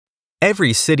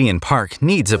Every city and park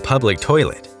needs a public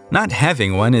toilet. Not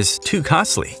having one is too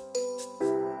costly.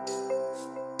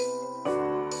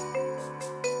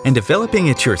 And developing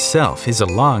it yourself is a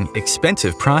long,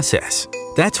 expensive process.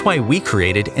 That's why we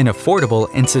created an affordable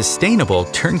and sustainable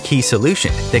turnkey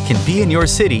solution that can be in your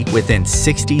city within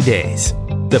 60 days.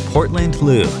 The Portland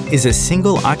Loo is a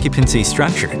single-occupancy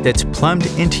structure that's plumbed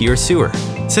into your sewer.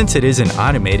 Since it isn't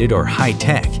automated or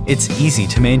high-tech, it's easy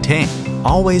to maintain,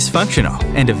 always functional,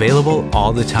 and available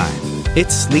all the time.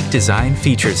 Its sleek design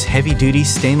features heavy-duty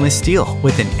stainless steel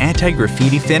with an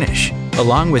anti-graffiti finish,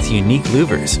 along with unique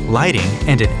louvers, lighting,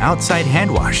 and an outside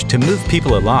hand wash to move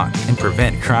people along and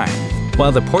prevent crime.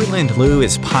 While the Portland Loo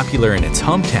is popular in its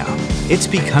hometown, it's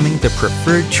becoming the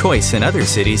preferred choice in other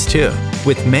cities too,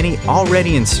 with many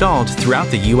already installed throughout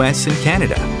the US and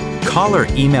Canada. Call or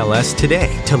email us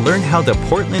today to learn how the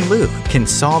Portland Loo can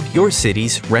solve your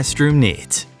city's restroom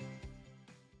needs.